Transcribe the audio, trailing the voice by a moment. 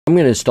I'm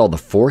going to install the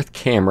fourth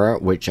camera,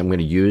 which I'm going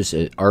to use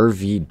an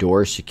RV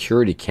door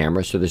security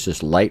camera. So there's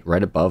this light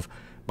right above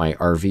my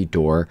RV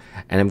door,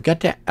 and I've got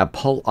to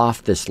pull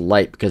off this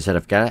light because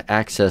I've got to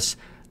access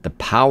the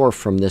power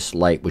from this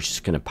light, which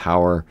is going to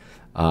power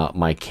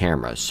my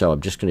camera. So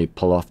I'm just going to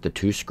pull off the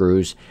 2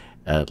 screws,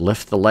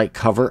 lift the light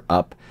cover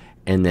up,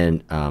 and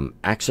then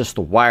access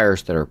the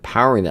wires that are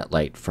powering that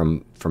light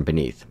from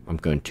beneath. I'm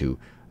going to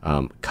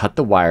cut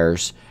the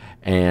wires,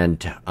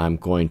 and I'm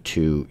going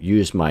to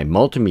use my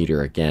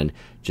multimeter again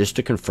just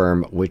to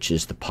confirm which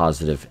is the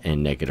positive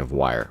and negative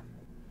wire.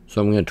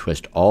 So I'm going to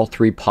twist all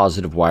 3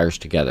 positive wires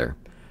together.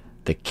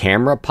 The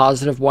camera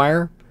positive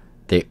wire,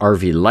 the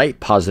RV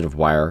light positive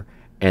wire,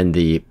 and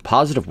the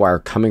positive wire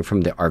coming from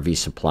the RV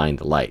supplying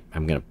the light.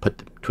 I'm going to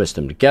twist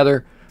them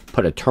together,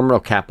 put a terminal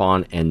cap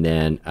on, and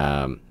then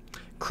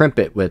crimp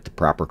it with the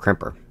proper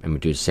crimper. I'm going to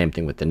do the same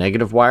thing with the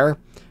negative wire,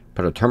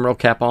 put a terminal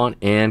cap on,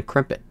 and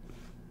crimp it.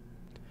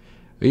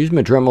 I use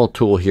my Dremel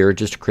tool here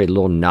just to create a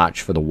little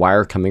notch for the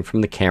wire coming from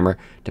the camera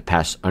to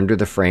pass under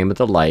the frame of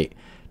the light.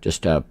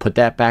 Just put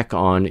that back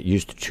on,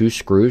 use the 2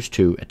 screws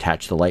to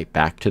attach the light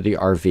back to the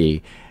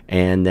RV,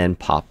 and then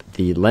pop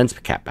the lens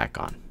cap back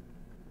on.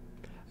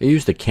 I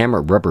use the camera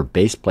rubber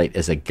base plate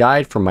as a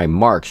guide for my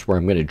marks where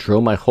I'm going to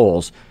drill my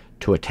holes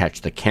to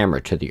attach the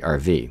camera to the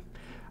RV.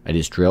 I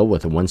just drill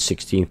with a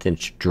 1/16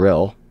 inch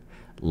drill,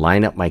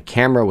 line up my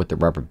camera with the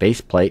rubber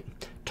base plate,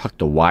 tuck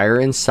the wire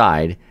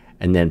inside,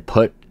 and then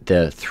put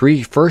the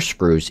 3 first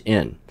screws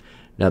in.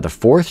 Now the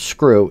 4th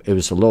screw, it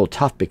was a little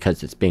tough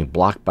because it's being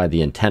blocked by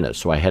the antenna,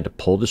 so I had to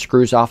pull the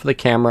screws off of the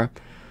camera,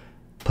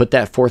 put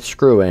that 4th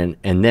screw in,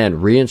 and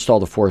then reinstall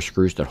the 4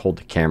 screws that hold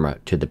the camera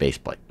to the base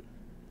plate.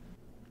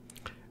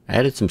 I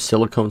added some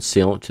silicone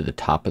sealant to the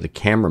top of the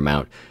camera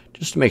mount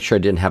just to make sure I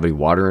didn't have any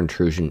water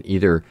intrusion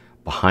either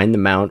behind the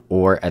mount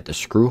or at the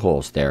screw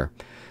holes there.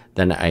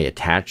 Then I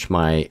attach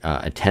my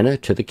antenna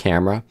to the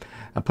camera.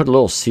 I put a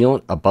little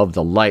sealant above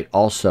the light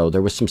also.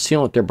 There was some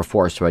sealant there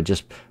before, so I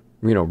just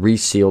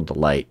resealed the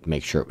light,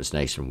 make sure it was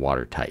nice and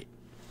watertight.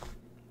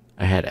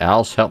 I had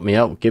Alice help me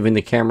out with giving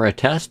the camera a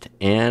test,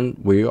 and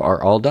we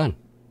are all done.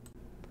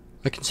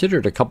 I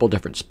considered a couple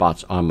different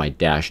spots on my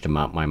dash to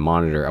mount my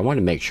monitor. I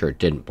wanted to make sure it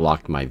didn't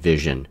block my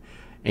vision,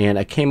 and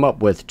I came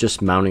up with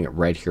just mounting it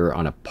right here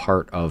on a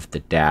part of the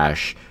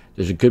dash.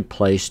 There's a good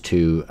place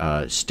to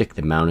stick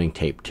the mounting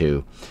tape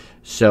to.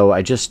 So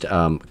I just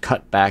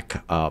cut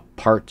back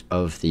part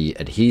of the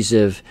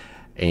adhesive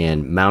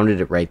and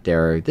mounted it right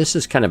there. This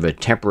is kind of a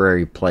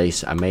temporary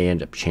place. I may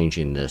end up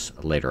changing this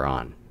later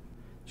on.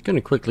 I'm going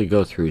to quickly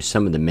go through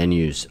some of the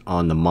menus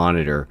on the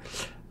monitor.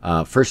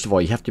 First of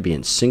all, you have to be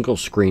in single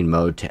screen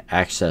mode to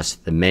access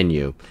the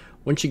menu.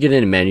 Once you get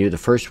in a menu, the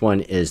first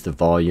one is the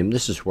volume.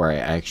 This is where I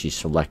actually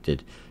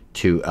selected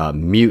to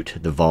mute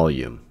the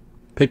volume.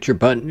 Picture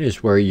button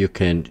is where you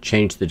can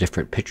change the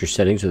different picture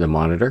settings of the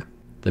monitor.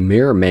 The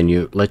mirror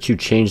menu lets you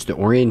change the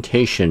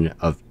orientation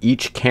of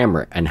each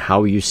camera and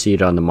how you see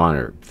it on the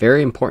monitor.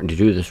 Very important to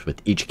do this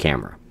with each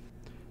camera.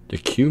 The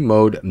Q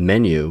mode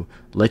menu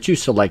lets you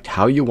select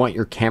how you want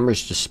your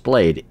cameras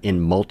displayed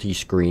in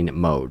multi-screen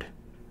mode.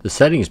 The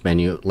settings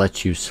menu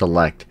lets you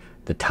select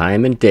the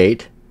time and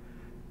date,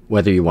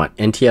 whether you want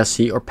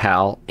NTSC or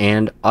PAL,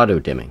 and auto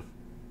dimming.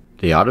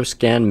 The auto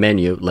scan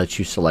menu lets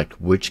you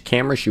select which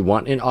cameras you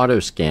want in auto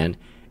scan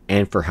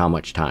and for how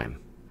much time.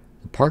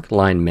 The park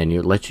line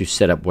menu lets you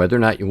set up whether or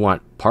not you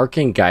want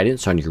parking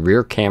guidance on your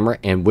rear camera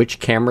and which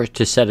camera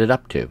to set it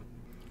up to.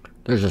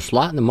 There's a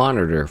slot in the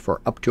monitor for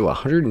up to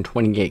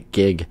 128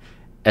 gig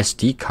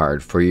SD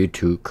card for you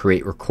to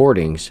create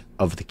recordings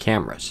of the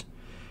cameras.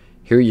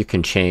 Here you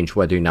can change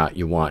whether or not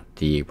you want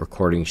the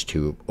recordings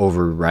to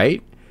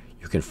overwrite.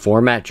 You can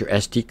format your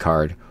SD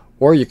card,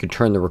 or you can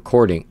turn the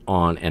recording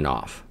on and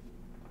off.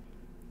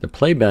 The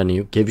play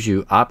menu gives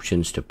you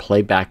options to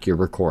play back your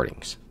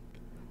recordings.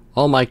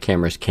 All my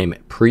cameras came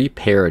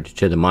pre-paired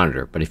to the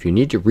monitor, but if you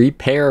need to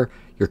repair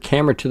your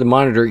camera to the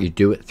monitor, you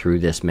do it through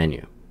this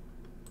menu.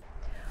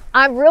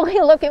 I'm really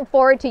looking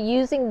forward to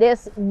using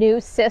this new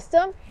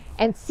system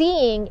and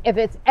seeing if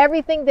it's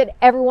everything that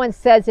everyone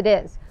says it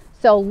is.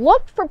 So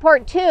look for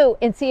part 2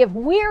 and see if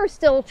we're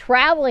still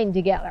traveling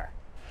together.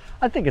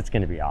 I think it's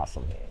going to be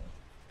awesome.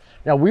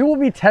 Now, we will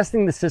be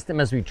testing the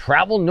system as we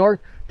travel north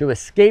to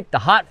escape the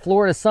hot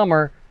Florida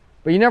summer,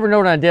 but you never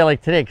know it on a day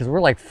like today because we're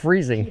like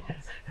freezing.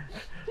 Yes.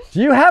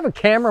 Do you have a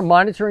camera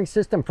monitoring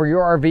system for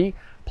your RV?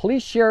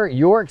 Please share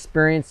your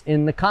experience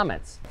in the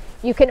comments.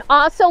 You can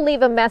also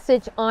leave a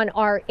message on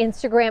our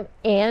Instagram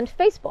and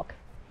Facebook.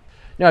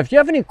 Now, if you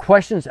have any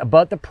questions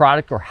about the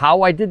product or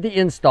how I did the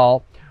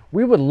install,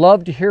 we would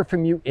love to hear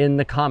from you in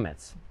the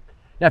comments.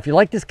 Now, if you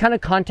like this kind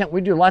of content, we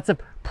do lots of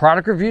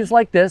product reviews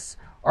like this,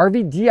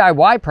 RV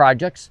DIY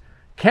projects,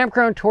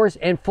 campground tours,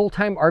 and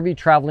full-time RV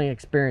traveling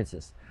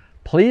experiences.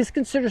 Please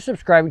consider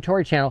subscribing to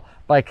our channel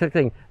by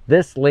clicking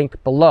this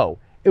link below.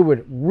 It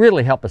would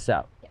really help us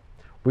out.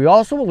 We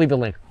also will leave a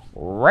link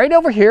right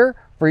over here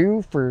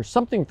for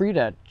something for you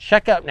to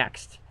check out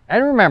next.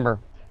 And remember,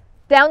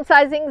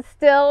 downsizing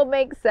still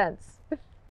makes sense.